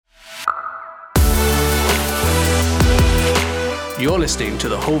You're listening to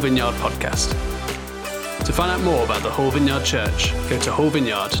the Whole Vineyard podcast. To find out more about the Whole Vineyard Church, go to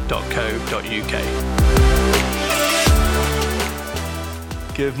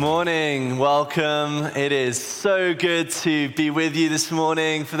wholevineyard.co.uk. Good morning, welcome. It is so good to be with you this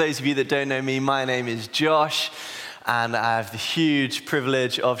morning. For those of you that don't know me, my name is Josh, and I have the huge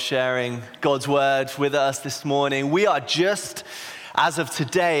privilege of sharing God's word with us this morning. We are just, as of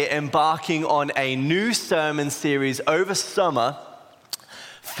today, embarking on a new sermon series over summer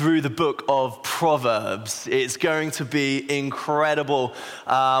through the book of Proverbs. It's going to be incredible.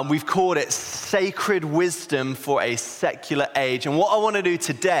 We've called it Sacred Wisdom for a Secular Age. And what I want to do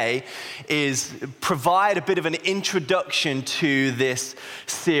today is provide a bit of an introduction to this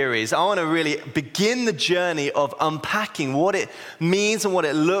series. I want to really begin the journey of unpacking what it means and what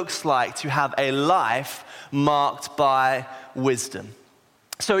it looks like to have a life marked by wisdom.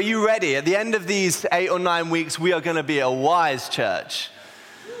 So are you ready? At the end of these 8 or 9 weeks, we are going to be a wise church.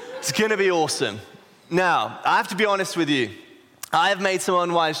 It's going to be awesome. Now, I have to be honest with you. I have made some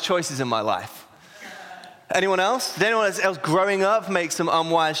unwise choices in my life. Anyone else? Did anyone else growing up make some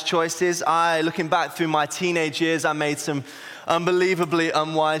unwise choices? Looking back through my teenage years, I made some unbelievably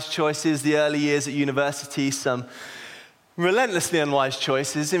unwise choices. The early years at university, some relentlessly unwise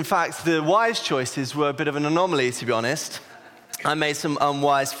choices. In fact, the wise choices were a bit of an anomaly, to be honest. I made some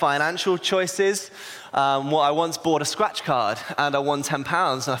unwise financial choices. I once bought a scratch card and I won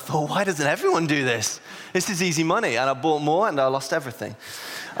 £10, and I thought, why doesn't everyone do this? This is easy money. And I bought more and I lost everything.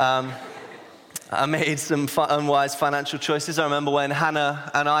 I made some unwise financial choices. I remember when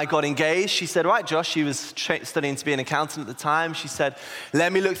Hannah and I got engaged, she said, right, Josh, she was studying to be an accountant at the time. She said,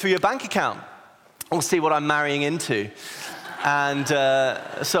 let me look through your bank account. We'll see what I'm marrying into. And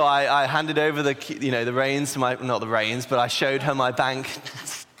so I handed over the reins to not the reins, but I showed her my bank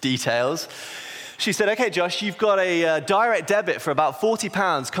details. She said, okay, Josh, you've got a direct debit for about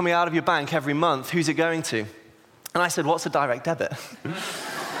 £40 coming out of your bank every month. Who's it going to? And I said, what's a direct debit?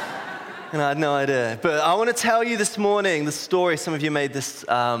 And I had no idea. But I want to tell you this morning the story. Some of you may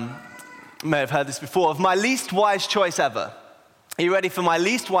have heard this before, of my least wise choice ever. Are you ready for my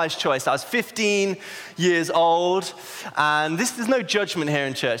least wise choice? I was 15 years old, and there's no judgment here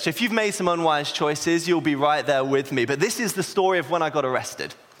in church. So if you've made some unwise choices, you'll be right there with me. But this is the story of when I got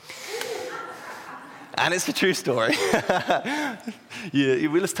arrested. And it's a true story.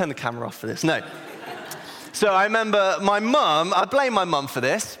 Let's turn the camera off for this. No. So I remember my mum, I blame my mum for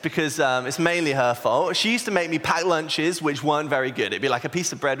this because it's mainly her fault. She used to make me pack lunches which weren't very good. It'd be like a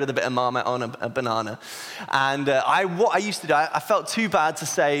piece of bread with a bit of marmite on a banana. And what I used to do, I felt too bad to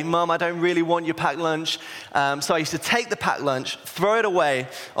say, Mum, I don't really want your packed lunch. So I used to take the packed lunch, throw it away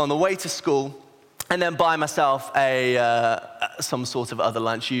on the way to school, and then buy myself some sort of other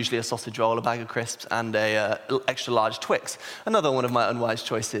lunch, usually a sausage roll, a bag of crisps, and a extra large Twix. Another one of my unwise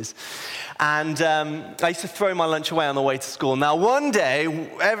choices. And I used to throw my lunch away on the way to school. Now, one day,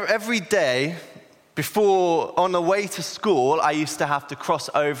 every day, on the way to school, I used to have to cross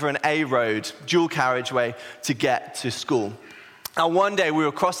over an A road, dual carriageway, to get to school. Now, one day we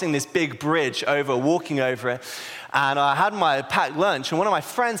were crossing this big bridge walking over it, and I had my packed lunch, and one of my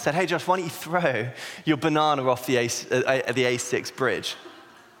friends said, hey, Josh, why don't you throw your banana off the A6 bridge?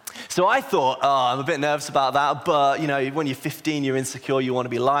 So I thought, I'm a bit nervous about that, but when you're 15, you're insecure, you want to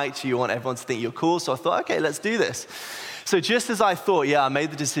be liked, you want everyone to think you're cool, so I thought, okay, let's do this. So just as I thought, I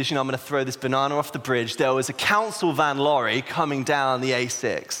made the decision, I'm going to throw this banana off the bridge, there was a council van lorry coming down the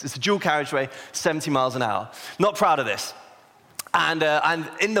A6. It's a dual carriageway, 70 miles an hour. Not proud of this. And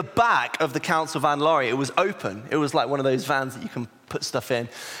in the back of the council van lorry, it was open. It was like one of those vans that you can put stuff in.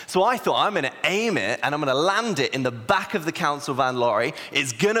 So I thought, I'm going to aim it and I'm going to land it in the back of the council van lorry.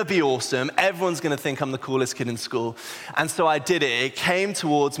 It's going to be awesome. Everyone's going to think I'm the coolest kid in school. And so I did it. It came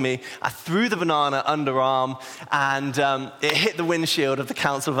towards me. I threw the banana underarm, and it hit the windshield of the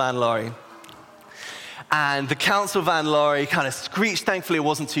council van lorry. And the council van lorry kind of screeched. Thankfully, it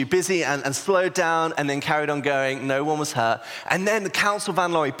wasn't too busy, and slowed down and then carried on going. No one was hurt. And then the council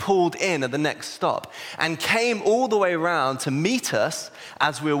van lorry pulled in at the next stop and came all the way around to meet us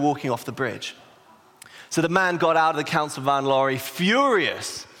as we were walking off the bridge. So the man got out of the council van lorry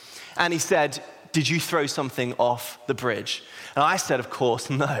furious, and he said, did you throw something off the bridge? And I said, of course,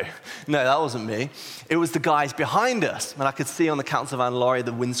 no, that wasn't me. It was the guys behind us. And I could see on the council van lorry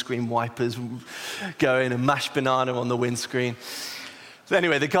the windscreen wipers going and mashed banana on the windscreen. So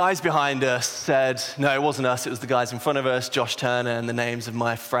anyway, the guys behind us said, no, it wasn't us. It was the guys in front of us, Josh Turner, and the names of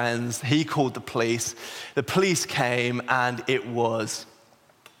my friends. He called the police. The police came, and it was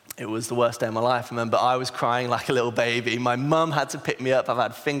the worst day of my life. I remember I was crying like a little baby. My mum had to pick me up. I've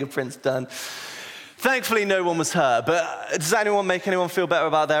had fingerprints done. Thankfully, no one was hurt, but does anyone make anyone feel better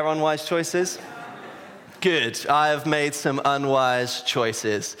about their unwise choices? Good, I have made some unwise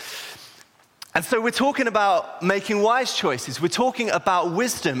choices. And so we're talking about making wise choices. We're talking about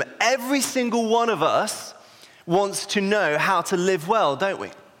wisdom. Every single one of us wants to know how to live well, don't we?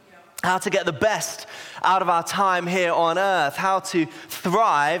 How to get the best out of our time here on earth, how to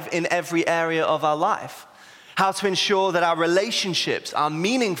thrive in every area of our life, how to ensure that our relationships are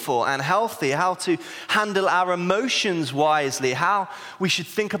meaningful and healthy, how to handle our emotions wisely, how we should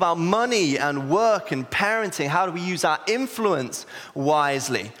think about money and work and parenting, how do we use our influence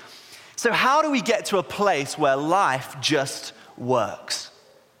wisely. So how do we get to a place where life just works?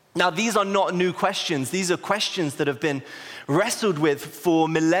 Now, these are not new questions. These are questions that have been wrestled with for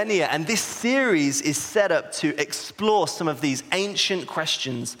millennia, and this series is set up to explore some of these ancient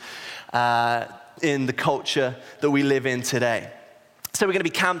questions in the culture that we live in today. So we're going to be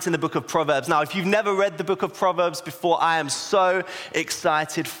camped in the book of Proverbs. Now, if you've never read the book of Proverbs before, I am so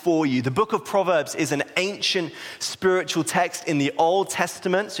excited for you. The book of Proverbs is an ancient spiritual text in the Old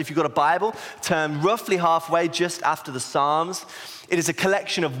Testament. So if you've got a Bible, turn roughly halfway just after the Psalms. It is a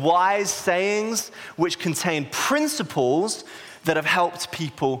collection of wise sayings which contain principles that have helped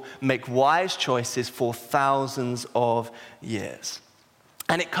people make wise choices for thousands of years.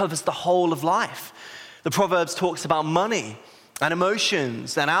 And it covers the whole of life. The Proverbs talks about money and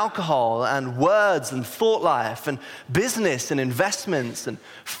emotions and alcohol and words and thought life and business and investments and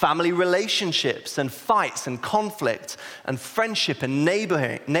family relationships and fights and conflict and friendship and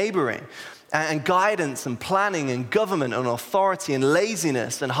neighboring and guidance and planning and government and authority and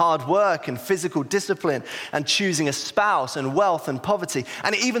laziness and hard work and physical discipline and choosing a spouse and wealth and poverty.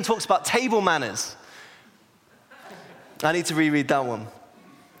 And it even talks about table manners. I need to reread that one.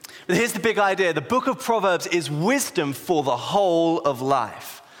 But here's the big idea. The book of Proverbs is wisdom for the whole of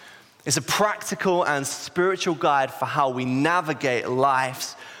life. It's a practical and spiritual guide for how we navigate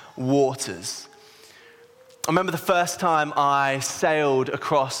life's waters. I remember the first time I sailed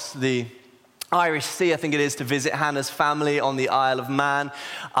across the Irish Sea, I think it is, to visit Hannah's family on the Isle of Man.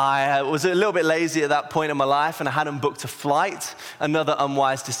 I was a little bit lazy at that point in my life, and I hadn't booked a flight, another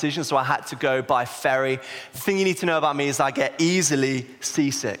unwise decision, so I had to go by ferry. The thing you need to know about me is I get easily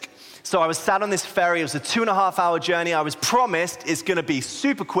seasick. So I was sat on this ferry. It was a 2.5-hour journey. I was promised it's going to be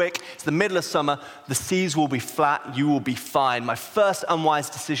super quick. It's the middle of summer. The seas will be flat. You will be fine. My first unwise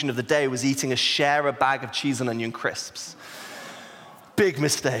decision of the day was eating a sharer bag of cheese and onion crisps. Big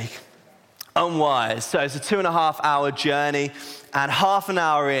mistake. Unwise. So it's a 2.5-hour journey, and half an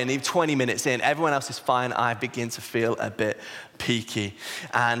hour in, even 20 minutes in, everyone else is fine. I begin to feel a bit peaky,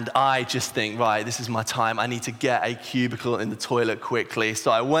 and I just think, right, this is my time. I need to get a cubicle in the toilet quickly. So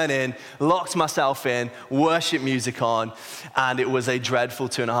I went in, locked myself in, worship music on, and it was a dreadful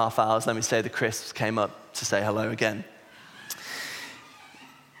 2.5 hours. Let me say the crisps came up to say hello again.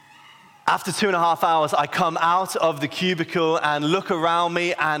 After 2.5 hours, I come out of the cubicle and look around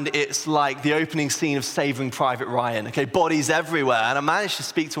me, and it's like the opening scene of Saving Private Ryan, okay? Bodies everywhere. And I managed to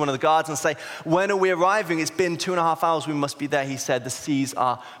speak to one of the guards and say, when are we arriving? It's been 2.5 hours, we must be there. He said, the seas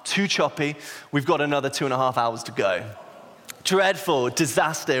are too choppy. We've got another 2.5 hours to go. Dreadful,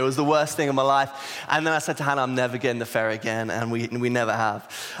 disaster. It was the worst thing in my life. And then I said to Hannah, I'm never getting the ferry again, and we never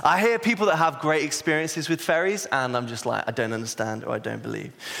have. I hear people that have great experiences with ferries, and I'm just like, I don't understand or I don't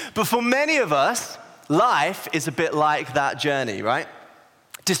believe. But for many of us, life is a bit like that journey, right?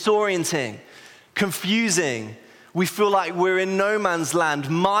 Disorienting, confusing. We feel like we're in no man's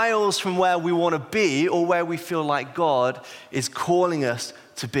land, miles from where we want to be or where we feel like God is calling us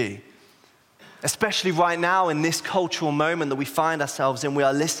to be. Especially right now in this cultural moment that we find ourselves in, we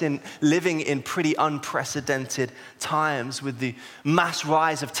are living in pretty unprecedented times with the mass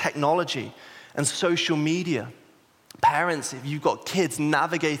rise of technology and social media. Parents, if you've got kids,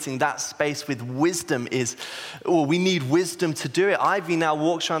 navigating that space with wisdom we need wisdom to do it. Ivy now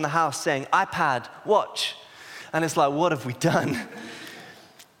walks around the house saying, iPad, watch. And it's like, what have we done?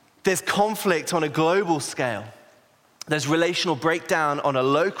 There's conflict on a global scale. There's relational breakdown on a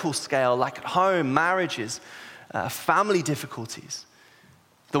local scale, like at home, marriages, family difficulties.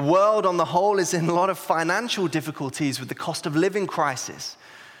 The world on the whole is in a lot of financial difficulties with the cost of living crisis.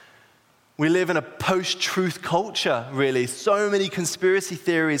 We live in a post-truth culture, really. So many conspiracy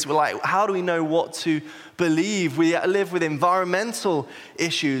theories. We're like, how do we know what to believe? We live with environmental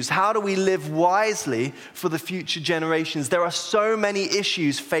issues. How do we live wisely for the future generations? There are so many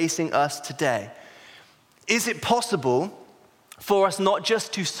issues facing us today. Is it possible for us not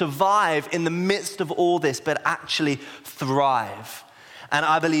just to survive in the midst of all this, but actually thrive And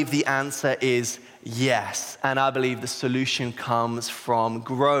I believe the answer is yes. And I believe the solution comes from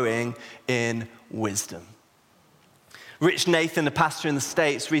growing in wisdom. Rich Nathan, the pastor in the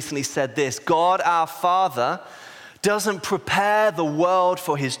States, recently said this: God, our Father, doesn't prepare the world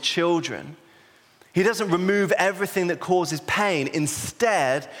for his children. He doesn't remove everything that causes pain.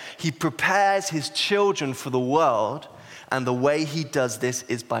 Instead, he prepares his children for the world, and the way he does this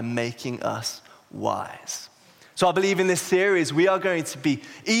is by making us wise. So I believe in this series, we are going to be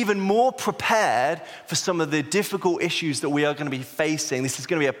even more prepared for some of the difficult issues that we are going to be facing. This is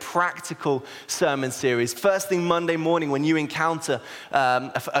going to be a practical sermon series. First thing Monday morning, when you encounter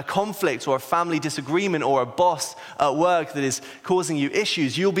a conflict or a family disagreement or a boss at work that is causing you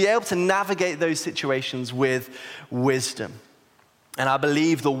issues, you'll be able to navigate those situations with wisdom. And I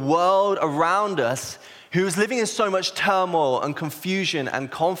believe the world around us, who is living in so much turmoil and confusion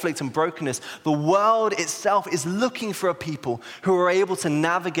and conflict and brokenness, the world itself is looking for a people who are able to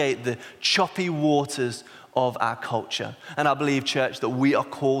navigate the choppy waters of our culture. And I believe, church, that we are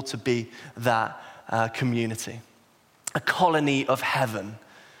called to be that community, a colony of heaven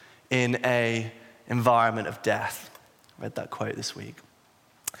in an environment of death. I read that quote this week.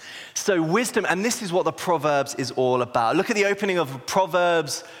 So wisdom, and this is what the Proverbs is all about. Look at the opening of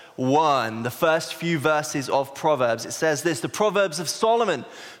Proverbs 1, the first few verses of Proverbs. It says this: the Proverbs of Solomon,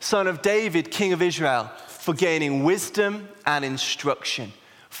 son of David, king of Israel, for gaining wisdom and instruction,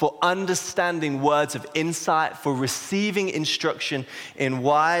 for understanding words of insight, for receiving instruction in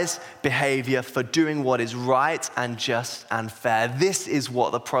wise behavior, for doing what is right and just and fair. This is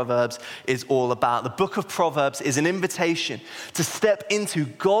what the Proverbs is all about. The book of Proverbs is an invitation to step into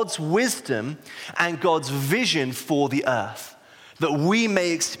God's wisdom and God's vision for the earth, that we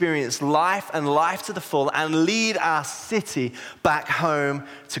may experience life and life to the full and lead our city back home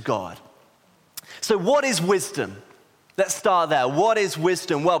to God. So what is wisdom? Let's start there. What is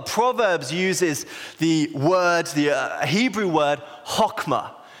wisdom? Well, Proverbs uses the word, the Hebrew word, chokmah.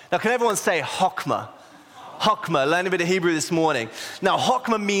 Now, can everyone say chokmah? Chokmah. Learn a bit of Hebrew this morning. Now,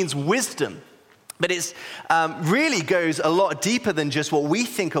 chokmah means wisdom, but it really goes a lot deeper than just what we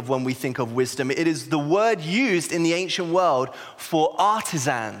think of when we think of wisdom. It is the word used in the ancient world for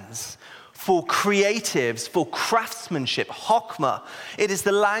artisans, for creatives, for craftsmanship. Chokmah. It is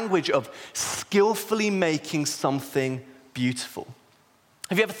the language of skillfully making something beautiful.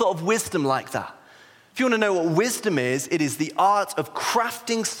 Have you ever thought of wisdom like that? If you want to know what wisdom is, it is the art of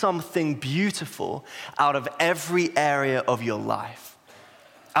crafting something beautiful out of every area of your life,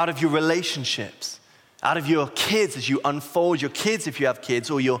 out of your relationships, out of your kids as you unfold your kids if you have kids,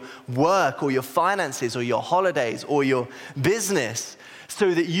 or your work, or your finances, or your holidays, or your business,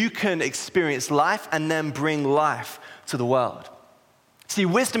 so that you can experience life and then bring life to the world. See,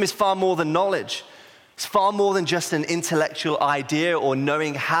 wisdom is far more than knowledge. It's far more than just an intellectual idea or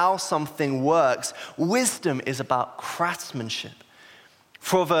knowing how something works. Wisdom is about craftsmanship.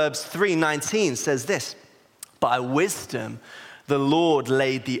 Proverbs 3:19 says this: by wisdom the Lord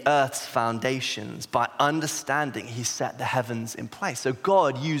laid the earth's foundations. By understanding he set the heavens in place. So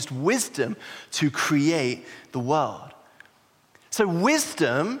God used wisdom to create the world. So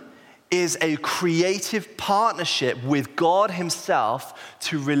wisdom is a creative partnership with God himself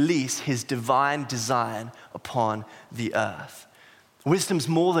to release his divine design upon the earth. Wisdom's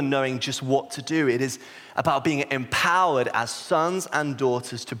more than knowing just what to do. It is about being empowered as sons and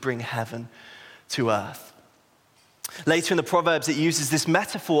daughters to bring heaven to earth. Later in the Proverbs, it uses this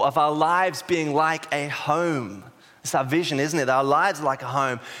metaphor of our lives being like a home. It's our vision, isn't it? Our lives are like a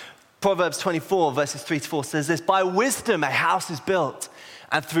home. Proverbs 24, verses 3-4 says this: by wisdom a house is built,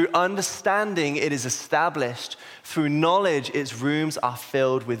 and through understanding it is established. Through knowledge its rooms are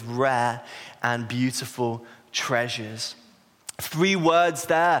filled with rare and beautiful treasures. 3 words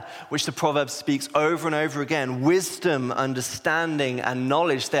there, which the Proverbs speaks over and over again: wisdom, understanding, and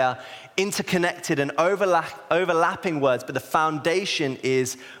knowledge. They are interconnected and overlapping words, but the foundation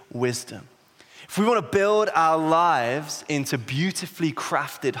is wisdom. If we want to build our lives into beautifully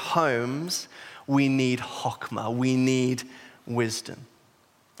crafted homes, we need chokmah, we need wisdom.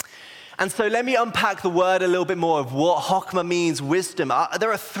 And so let me unpack the word a little bit more of what chokmah means, wisdom.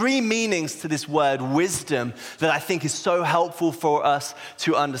 There are 3 meanings to this word wisdom that I think is so helpful for us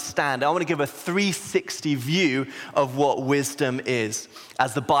to understand. I want to give a 360 view of what wisdom is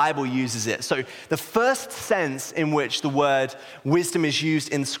as the Bible uses it. So the first sense in which the word wisdom is used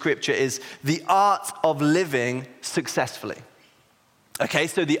in Scripture is the art of living successfully. Okay,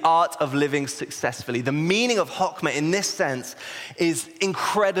 so the art of living successfully. The meaning of chokmah in this sense is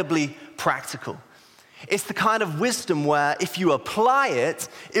incredibly practical. It's the kind of wisdom where if you apply it,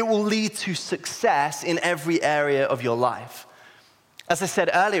 it will lead to success in every area of your life. As I said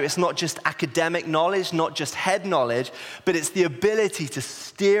earlier, it's not just academic knowledge, not just head knowledge, but it's the ability to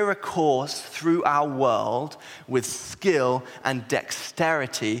steer a course through our world with skill and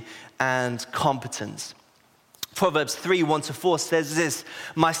dexterity and competence. Proverbs 3, 1-4 says this,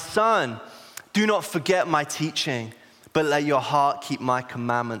 "My son, do not forget my teaching, but let your heart keep my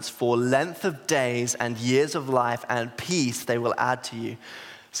commandments, for length of days and years of life and peace they will add to you."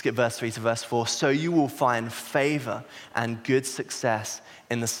 Skip verse 3 to verse 4. "So you will find favor and good success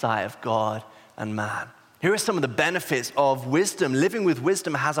in the sight of God and man." Here are some of the benefits of wisdom. Living with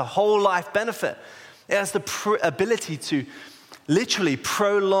wisdom has a whole life benefit. It has the ability to literally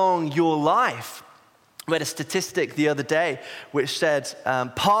prolong your life. I read a statistic the other day which said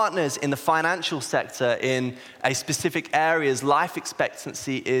partners in the financial sector in a specific area's life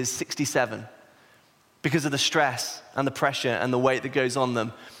expectancy is 67 because of the stress and the pressure and the weight that goes on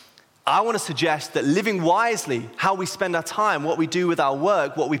them. I want to suggest that living wisely, how we spend our time, what we do with our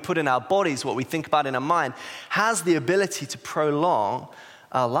work, what we put in our bodies, what we think about in our mind, has the ability to prolong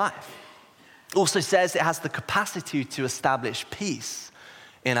our life. It also says it has the capacity to establish peace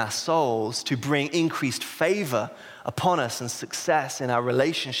in our souls, to bring increased favor upon us and success in our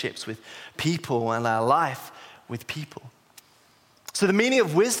relationships with people and our life with people. So the meaning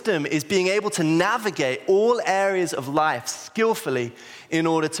of wisdom is being able to navigate all areas of life skillfully in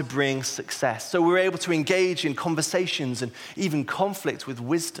order to bring success. So we're able to engage in conversations and even conflict with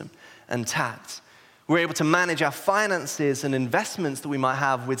wisdom and tact. We're able to manage our finances and investments that we might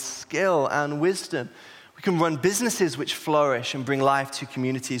have with skill and wisdom. We can run businesses which flourish and bring life to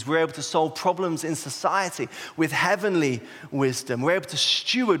communities. We're able to solve problems in society with heavenly wisdom. We're able to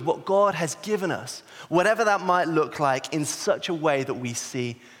steward what God has given us, whatever that might look like, in such a way that we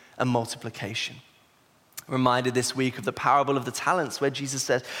see a multiplication. Reminded this week of the parable of the talents, where Jesus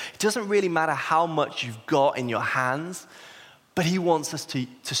says, it doesn't really matter how much you've got in your hands, but he wants us to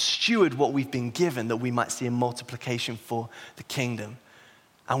steward what we've been given, that we might see a multiplication for the kingdom.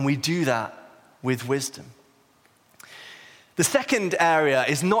 And we do that with wisdom. The second area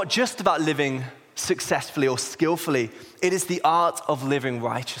is not just about living successfully or skillfully. It is the art of living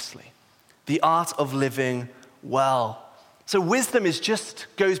righteously, the art of living well. So wisdom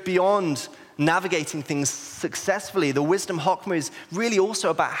goes beyond navigating things successfully. The wisdom Chokmah is really also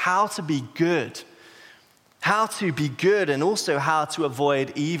about how to be good. How to be good and also how to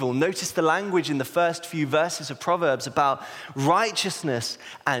avoid evil. Notice the language in the first few verses of Proverbs about righteousness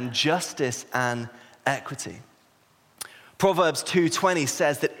and justice and equity. Proverbs 2:20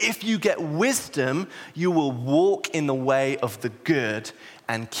 says that if you get wisdom, you will walk in the way of the good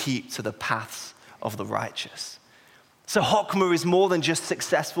and keep to the paths of the righteous. So Chokmah is more than just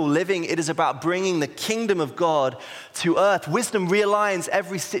successful living. It is about bringing the kingdom of God to earth. Wisdom realigns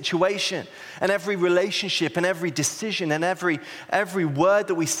every situation and every relationship and every decision and every word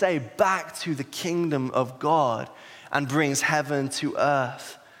that we say back to the kingdom of God and brings heaven to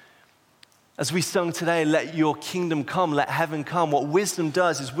earth. As we sung today, let your kingdom come, let heaven come. What wisdom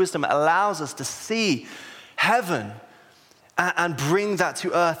does is wisdom allows us to see heaven and bring that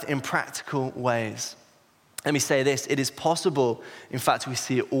to earth in practical ways. Let me say this, it is possible, in fact we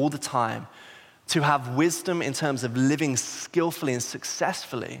see it all the time, to have wisdom in terms of living skillfully and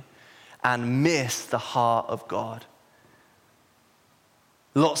successfully and miss the heart of God.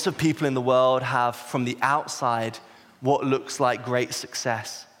 Lots of people in the world have, from the outside, what looks like great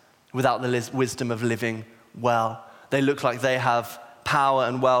success without the wisdom of living well. They look like they have power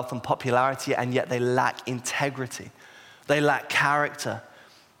and wealth and popularity, and yet they lack integrity. They lack character.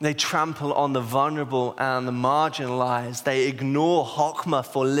 They trample on the vulnerable and the marginalized. They ignore Chokmah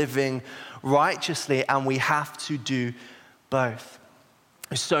for living righteously, and we have to do both.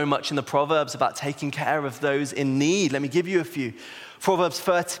 There's so much in the Proverbs about taking care of those in need. Let me give you a few. Proverbs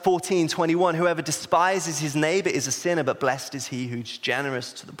 14:21, whoever despises his neighbor is a sinner, but blessed is he who's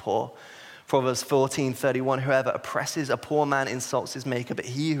generous to the poor. Proverbs 14:31, whoever oppresses a poor man insults his maker, but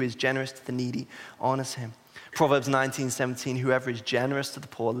he who is generous to the needy honors him. Proverbs 19:17, whoever is generous to the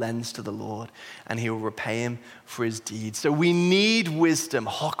poor lends to the Lord, and he will repay him for his deeds. So we need wisdom,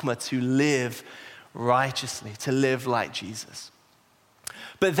 Chokmah, to live righteously, to live like Jesus.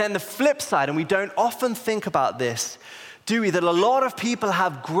 But then the flip side, and we don't often think about this, do we? That a lot of people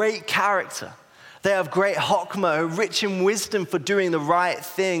have great character. They have great Chokmah, rich in wisdom for doing the right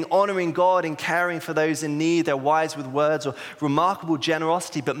thing, honoring God and caring for those in need. They're wise with words or remarkable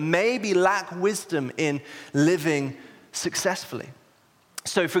generosity, but maybe lack wisdom in living successfully.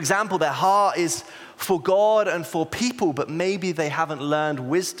 So, for example, their heart is for God and for people, but maybe they haven't learned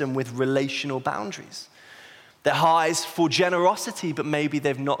wisdom with relational boundaries. Their heart is for generosity, but maybe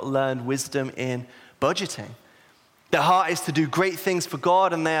they've not learned wisdom in budgeting. Their heart is to do great things for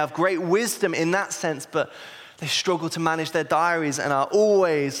God, and they have great wisdom in that sense, but they struggle to manage their diaries and are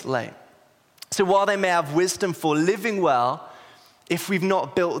always late. So while they may have wisdom for living well, if we've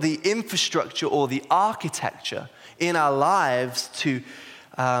not built the infrastructure or the architecture in our lives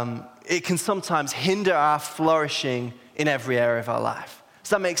it can sometimes hinder our flourishing in every area of our life.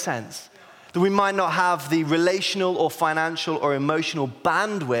 Does that make sense? That we might not have the relational or financial or emotional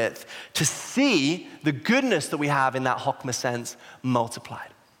bandwidth to see the goodness that we have in that Hockmer sense multiplied.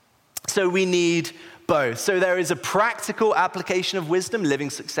 So we need both. So there is a practical application of wisdom, living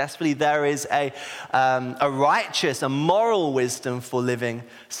successfully. There is a righteous, a moral wisdom for living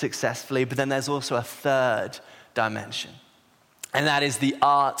successfully. But then there's also a third dimension, and that is the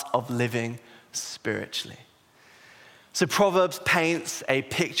art of living spiritually. So Proverbs paints a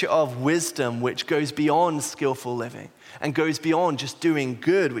picture of wisdom which goes beyond skillful living and goes beyond just doing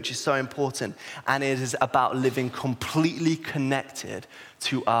good, which is so important. And it is about living completely connected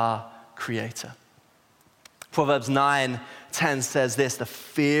to our Creator. Proverbs 9:10 says this: the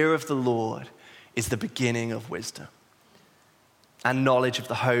fear of the Lord is the beginning of wisdom, and knowledge of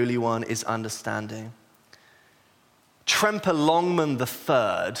the Holy One is understanding. Tremper Longman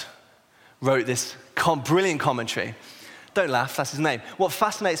III wrote this brilliant commentary. Don't laugh, that's his name. What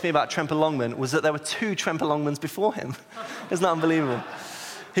fascinates me about Tremper Longman was that there were 2 Tremper Longmans before him. Isn't that unbelievable?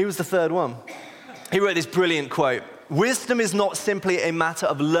 He was the third one. He wrote this brilliant quote: wisdom is not simply a matter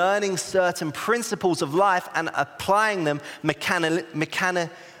of learning certain principles of life and applying them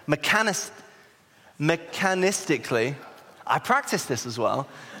mechanistically. I practiced this as well.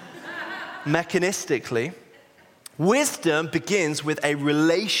 Mechanistically. Wisdom begins with a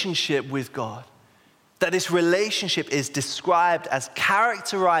relationship with God. That this relationship is described as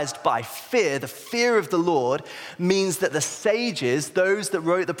characterized by fear. The fear of the Lord means that the sages, those that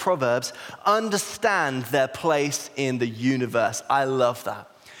wrote the Proverbs, understand their place in the universe. I love that.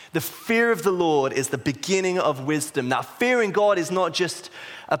 The fear of the Lord is the beginning of wisdom. Now, fearing God is not just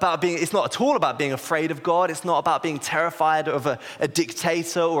it's not at all about being afraid of God. It's not about being terrified of a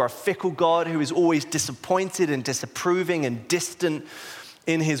dictator or a fickle God who is always disappointed and disapproving and distant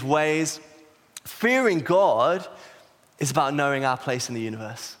in his ways. Fearing God is about knowing our place in the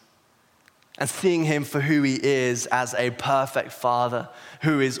universe and seeing him for who he is as a perfect Father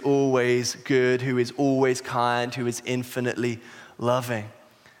who is always good, who is always kind, who is infinitely loving.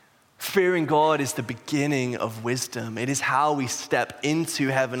 Fearing God is the beginning of wisdom. It is how we step into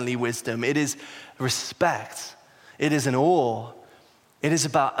heavenly wisdom. It is respect. It is an awe. It is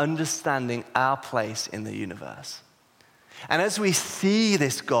about understanding our place in the universe. And as we see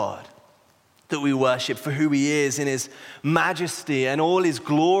this God that we worship for who he is in his majesty and all his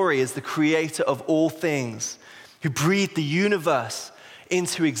glory as the creator of all things, who breathed the universe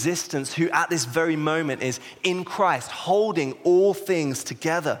into existence, who at this very moment is in Christ holding all things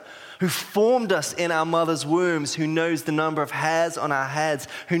together, who formed us in our mother's wombs, who knows the number of hairs on our heads,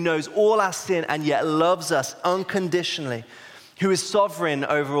 who knows all our sin and yet loves us unconditionally, who is sovereign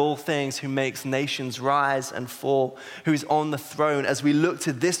over all things, who makes nations rise and fall, who is on the throne. As we look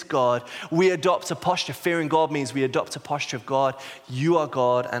to this God, we adopt a posture. Fearing God means we adopt a posture of God. You are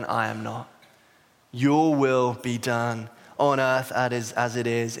God and I am not. Your will be done on earth as it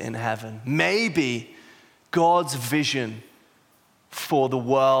is in heaven. Maybe God's vision for the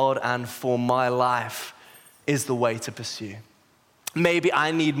world and for my life is the way to pursue. Maybe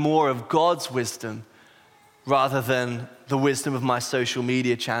I need more of God's wisdom rather than the wisdom of my social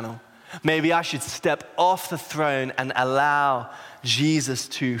media channel. Maybe I should step off the throne and allow Jesus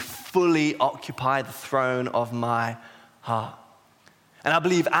to fully occupy the throne of my heart. And I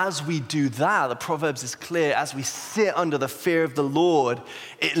believe as we do that, the Proverbs is clear, as we sit under the fear of the Lord,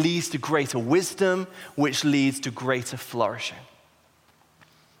 it leads to greater wisdom, which leads to greater flourishing.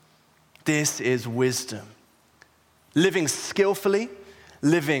 This is wisdom. Living skillfully,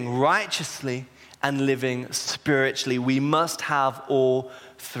 living righteously, and living spiritually. We must have all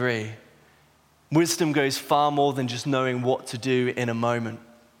three. Wisdom goes far more than just knowing what to do in a moment.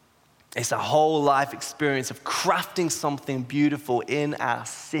 It's a whole life experience of crafting something beautiful in our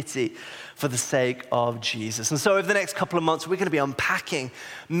city for the sake of Jesus. And so over the next couple of months, we're going to be unpacking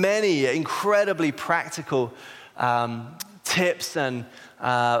many incredibly practical tips and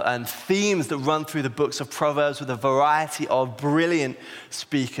themes that run through the books of Proverbs with a variety of brilliant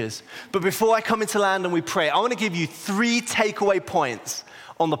speakers. But before I come into land and we pray, I want to give you 3 takeaway points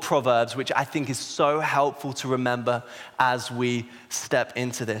on the Proverbs, which I think is so helpful to remember as we step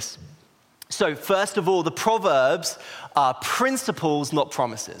into this. So first of all, the Proverbs are principles, not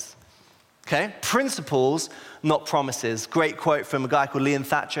promises. Okay? Principles, not promises. Great quote from a guy called Liam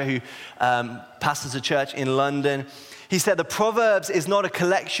Thatcher who pastors a church in London. He said, the Proverbs is not a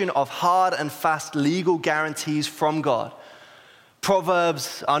collection of hard and fast legal guarantees from God.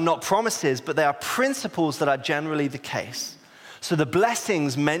 Proverbs are not promises, but they are principles that are generally the case. So the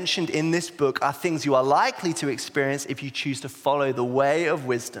blessings mentioned in this book are things you are likely to experience if you choose to follow the way of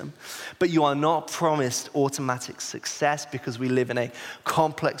wisdom, but you are not promised automatic success because we live in a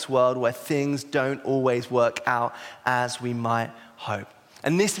complex world where things don't always work out as we might hope.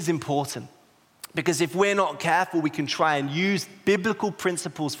 And this is important because if we're not careful, we can try and use biblical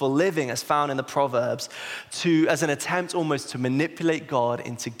principles for living as found in the Proverbs as an attempt almost to manipulate God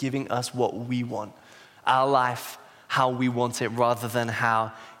into giving us what we want, our life, how we want it rather than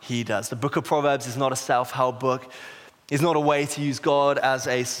how he does. The book of Proverbs is not a self-help book. It's not a way to use God as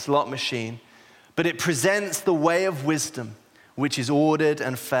a slot machine, but it presents the way of wisdom, which is ordered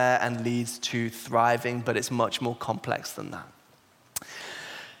and fair and leads to thriving, but it's much more complex than that.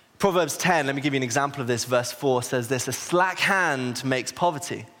 Proverbs 10, let me give you an example of this. Verse 4 says this, a slack hand makes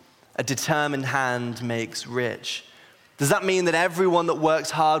poverty, a determined hand makes rich. Does that mean that everyone that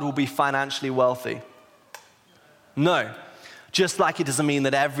works hard will be financially wealthy? No, just like it doesn't mean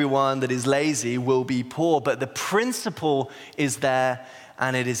that everyone that is lazy will be poor, but the principle is there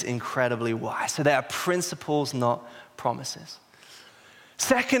and it is incredibly wise. So they are principles, not promises.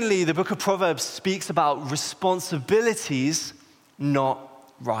 Secondly, the book of Proverbs speaks about responsibilities, not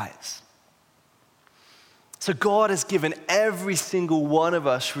rights. So God has given every single one of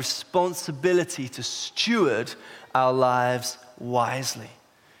us responsibility to steward our lives wisely,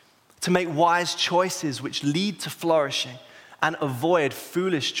 to make wise choices which lead to flourishing and avoid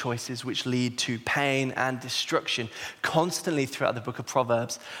foolish choices which lead to pain and destruction. Constantly throughout the book of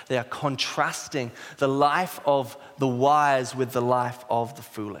Proverbs, they are contrasting the life of the wise with the life of the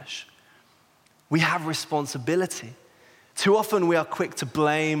foolish. We have responsibility. Too often we are quick to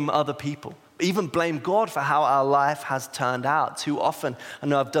blame other people, even blame God for how our life has turned out. Too often, I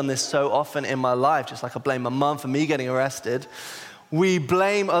know I've done this so often in my life, just like I blame my mom for me getting arrested. We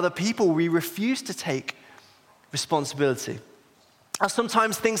blame other people. We refuse to take responsibility. Now,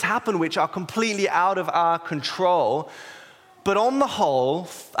 sometimes things happen which are completely out of our control, but on the whole,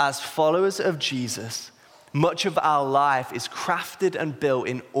 as followers of Jesus, much of our life is crafted and built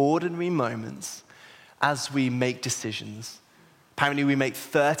in ordinary moments as we make decisions. Apparently, we make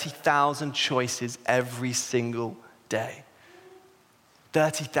 30,000 choices every single day.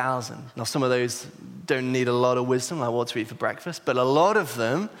 30,000. Now, some of those don't need a lot of wisdom, like what to eat for breakfast, but a lot of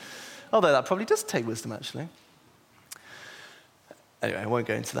them, although that probably does take wisdom, actually. Anyway, I won't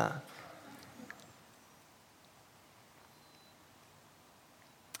go into that.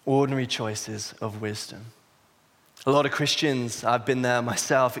 Ordinary choices of wisdom. A lot of Christians, I've been there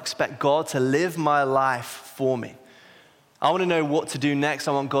myself, expect God to live my life for me. I want to know what to do next.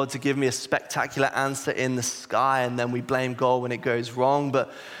 I want God to give me a spectacular answer in the sky, and then we blame God when it goes wrong.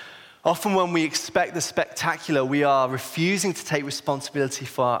 But often when we expect the spectacular, we are refusing to take responsibility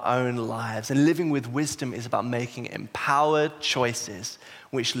for our own lives. And living with wisdom is about making empowered choices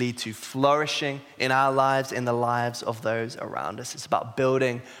which lead to flourishing in our lives, in the lives of those around us. It's about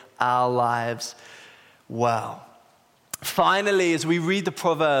building our lives well. Finally, as we read the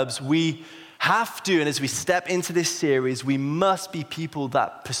Proverbs, we have to, and as we step into this series, we must be people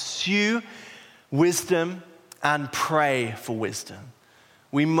that pursue wisdom and pray for wisdom.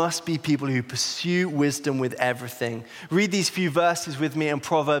 We must be people who pursue wisdom with everything. Read these few verses with me in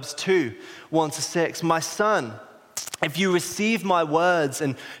Proverbs 2, 1-6. My son, if you receive my words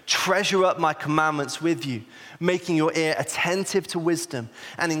and treasure up my commandments with you, making your ear attentive to wisdom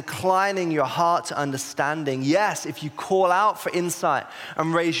and inclining your heart to understanding. Yes, if you call out for insight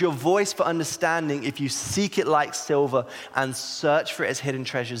and raise your voice for understanding, if you seek it like silver and search for it as hidden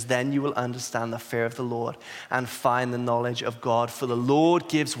treasures, then you will understand the fear of the Lord and find the knowledge of God. For the Lord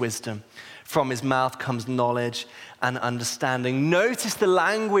gives wisdom. From his mouth comes knowledge and understanding. Notice the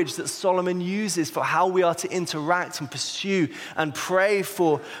language that Solomon uses for how we are to interact and pursue and pray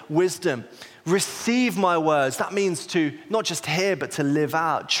for wisdom. Receive my words. That means to not just hear, but to live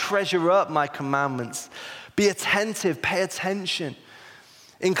out. Treasure up my commandments. Be attentive, pay attention.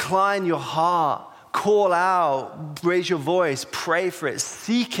 Incline your heart. Call out, raise your voice, pray for it,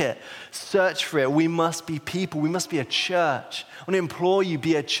 seek it, search for it. We must be people. We must be a church. I want to implore you,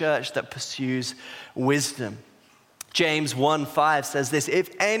 be a church that pursues wisdom. James 1:5 says this,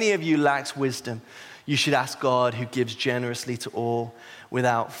 if any of you lacks wisdom, you should ask God who gives generously to all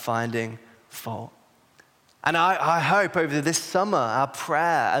without finding fault. And I hope over this summer, our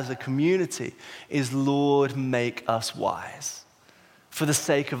prayer as a community is, Lord, make us wise. for the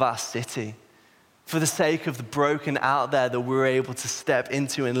sake of our city, for the sake of the broken out there that we're able to step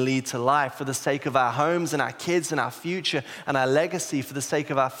into and lead to life, for the sake of our homes and our kids and our future and our legacy, for the sake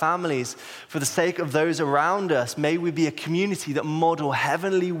of our families, for the sake of those around us. May we be a community that model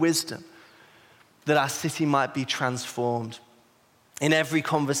heavenly wisdom, that our city might be transformed. In every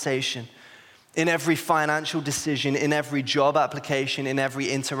conversation, in every financial decision, in every job application, in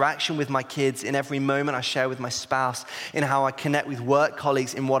every interaction with my kids, in every moment I share with my spouse, in how I connect with work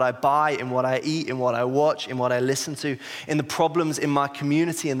colleagues, in what I buy, in what I eat, in what I watch, in what I listen to, in the problems in my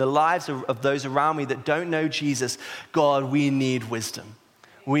community, in the lives of those around me that don't know Jesus. God, we need wisdom.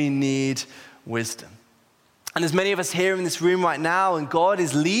 We need wisdom. And there's many of us here in this room right now, and God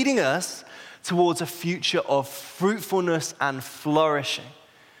is leading us towards a future of fruitfulness and flourishing.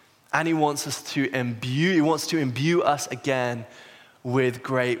 And he wants to imbue us again with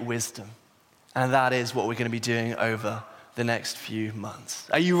great wisdom. And that is what we're going to be doing over the next few months.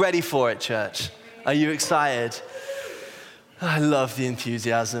 Are you ready for it, church? Are you excited? I love the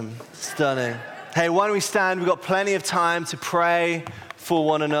enthusiasm. Stunning. Hey, why don't we stand? We've got plenty of time to pray for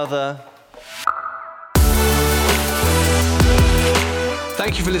one another.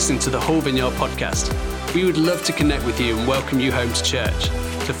 Thank you for listening to the Whole Vineyard podcast. We would love to connect with you and welcome you home to church.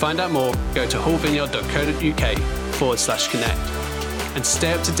 To find out more, go to wholevineyard.co.uk/connect. And to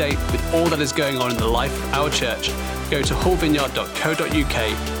stay up to date with all that is going on in the life of our church, go to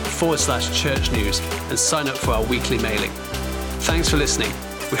wholevineyard.co.uk/church news and sign up for our weekly mailing. Thanks for listening.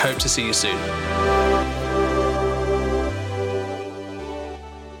 We hope to see you soon.